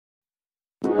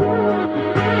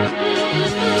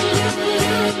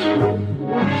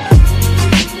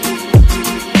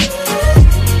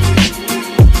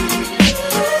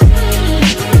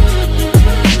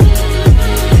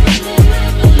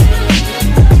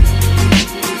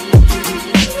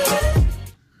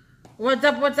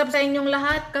What's up sa inyong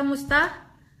lahat? Kamusta?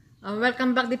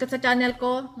 Welcome back dito sa channel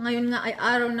ko. Ngayon nga ay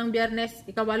araw ng Biyernes,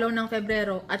 ika-8 ng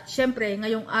Pebrero. At syempre,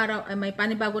 ngayong araw ay may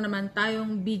panibago naman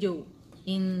tayong video.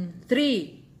 In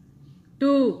 3,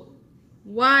 2,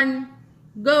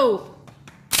 1, go!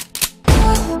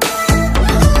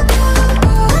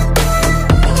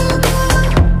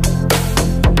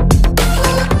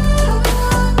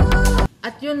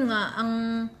 At yun nga,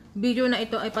 ang video na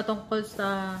ito ay patungkol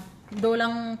sa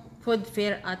Dolang Food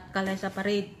Fair at CALESA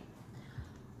Parade.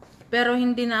 Pero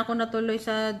hindi na ako natuloy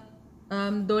sa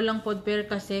Dolang Food Fair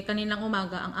kasi kaninang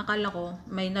umaga ang akala ko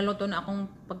may naluto na akong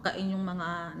pagkain yung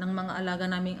ng mga alaga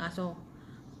naming aso.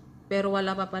 Pero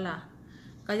wala pa pala.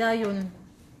 Kaya yun,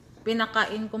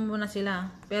 pinakain ko muna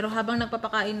sila. Pero habang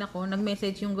nagpapakain ako,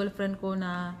 nag-message yung girlfriend ko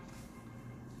na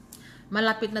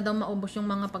malapit na daw maubos yung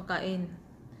mga pagkain.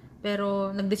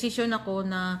 Pero nagdesisyon ako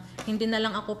na hindi na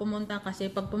lang ako pumunta kasi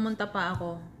pag pumunta pa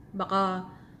ako, baka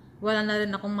wala na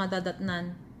rin akong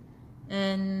madadatnan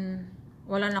and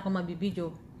wala na akong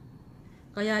mabibidyo.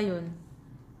 Kaya yun.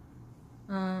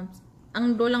 Ang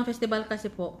Dolang Festival kasi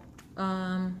po,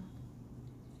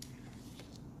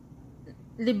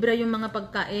 libre yung mga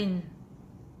pagkain.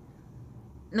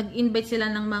 Nag-invite sila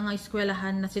ng mga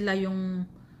eskwelahan na sila yung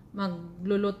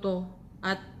magluluto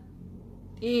at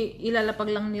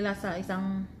ilalapag lang nila sa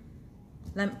isang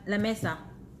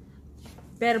lamesa.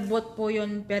 Per bot po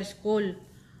yun, per school.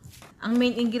 Ang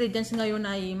main ingredients ngayon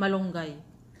ay malunggay.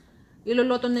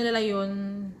 Iluluto nila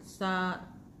yun sa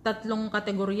 3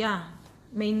 kategorya.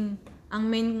 Ang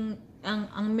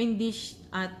main dish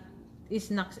at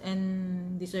snacks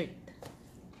and dessert.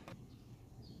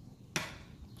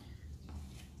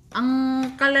 Ang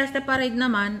CALESA Parade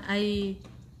naman ay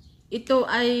ito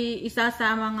ay isa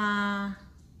sa mga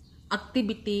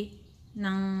activity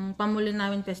ng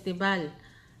Pamulinawin Festival.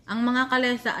 Ang mga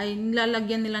CALESA ay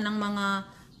nilalagyan nila ng mga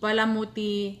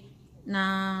palamuti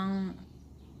ng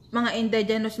mga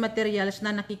indigenous materials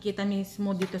na nakikita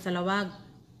mismo dito sa Laoag.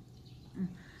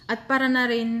 At para na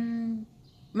rin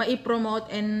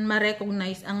ma-promote and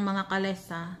ma-recognize ang mga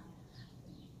CALESA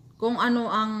kung ano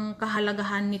ang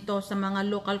kahalagahan nito sa mga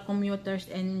local commuters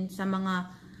and sa mga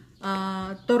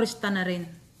turista na rin.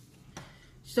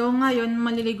 So ngayon,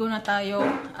 maliligo na tayo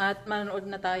at manonood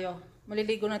na tayo.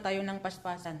 Maliligo na tayo ng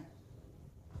paspasan.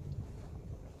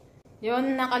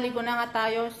 Yun, nakaligo na nga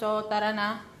tayo. So tara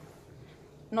na.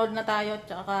 Nood na tayo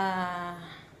tsaka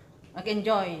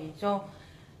mag-enjoy. So,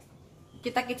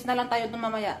 kita-kits na lang tayo dun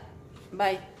mamaya.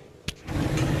 Bye.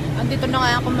 Andito na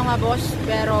nga ako mga boss.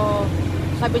 Pero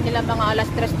sabi nila mga alas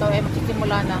 3 to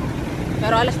magsisimula na.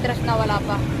 Pero alas 3 na wala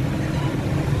pa.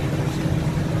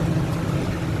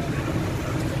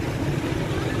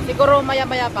 Siguro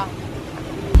maya-maya pa.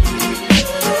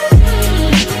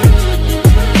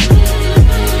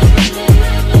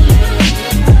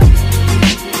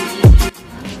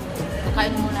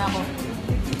 Kain muna ako.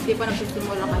 Hindi pa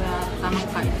nagsisimula kaya tamang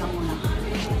kain lang muna.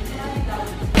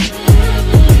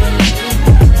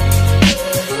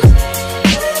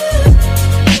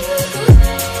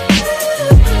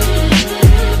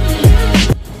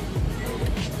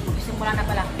 Magsisimula na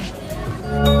pala.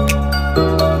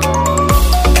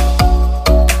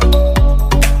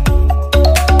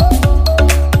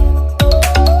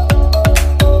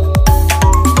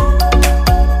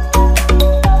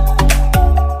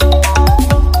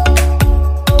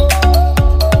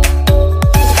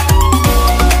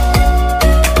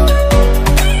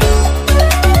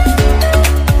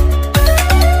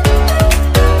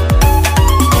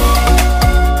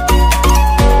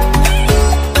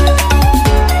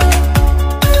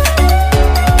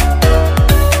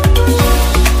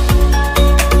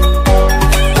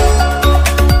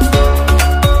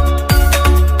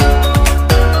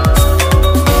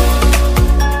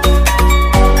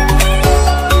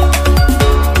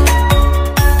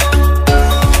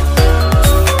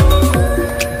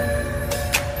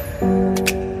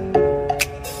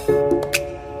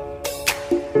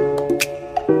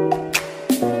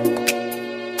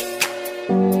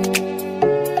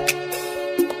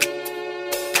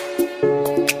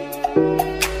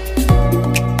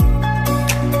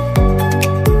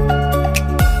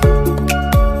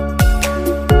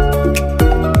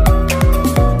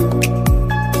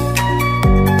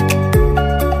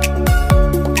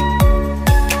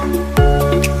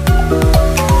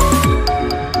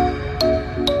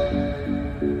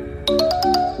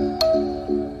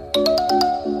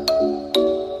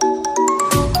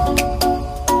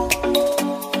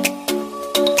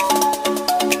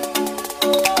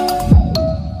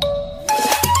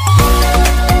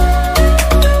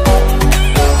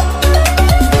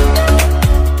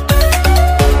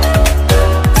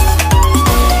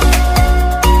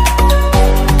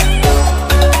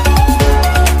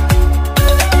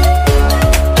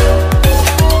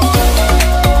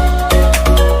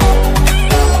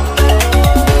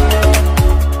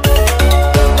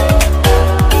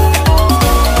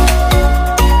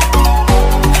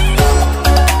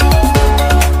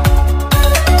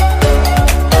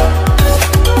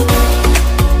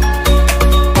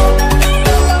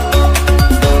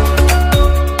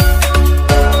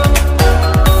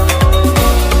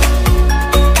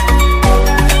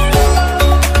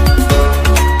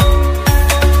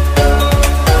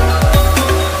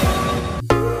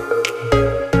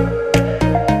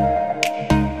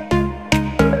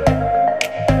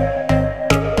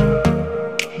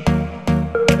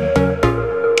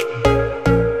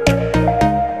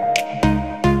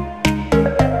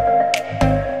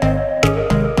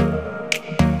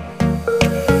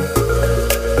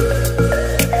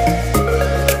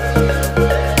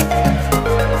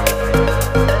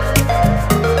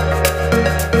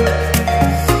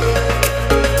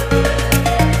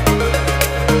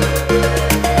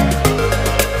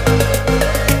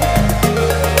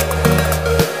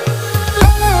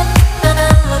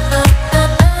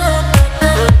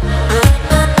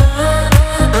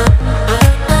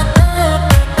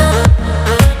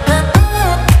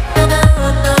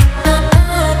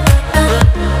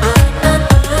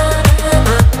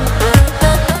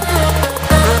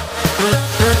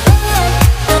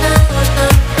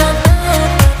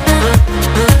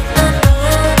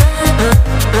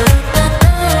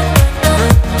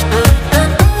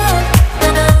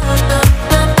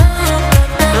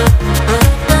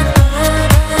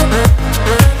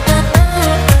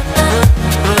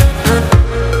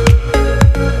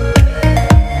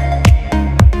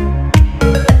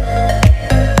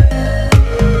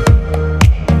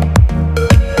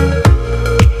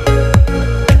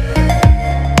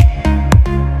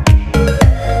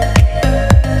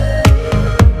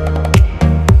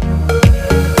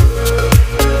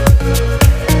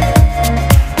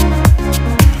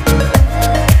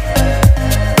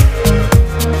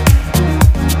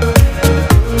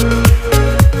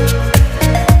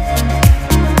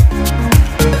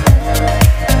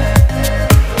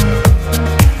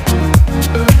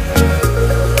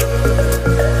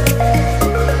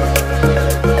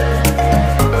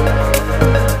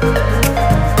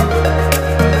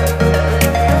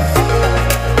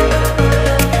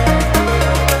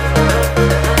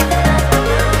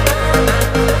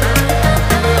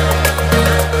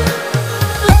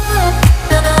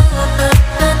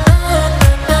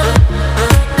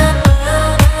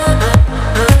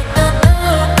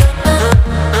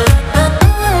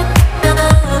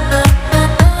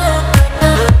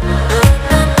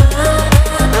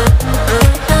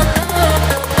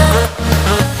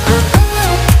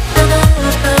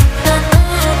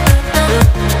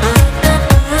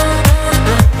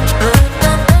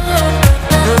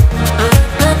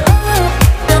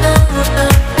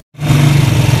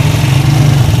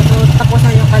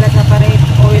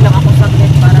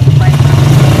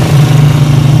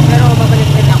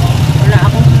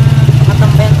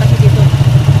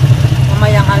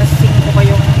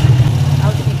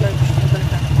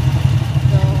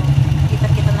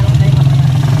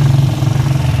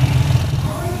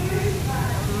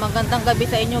 magandang gabi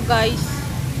sa inyo guys.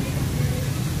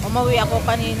 Umuwi ako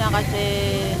kanina kasi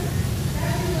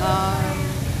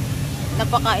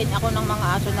nagpakain ako ng mga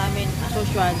aso namin,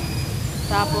 asosyal.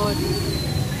 Tapos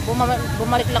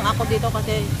bumalik lang ako dito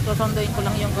kasi susunduin ko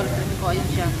lang yung girlfriend ko. Ayun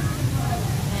siya.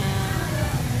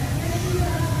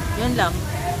 Yun lang.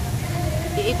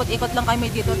 Iikot-ikot lang kami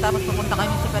dito tapos pupunta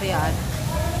kami sa Periaan.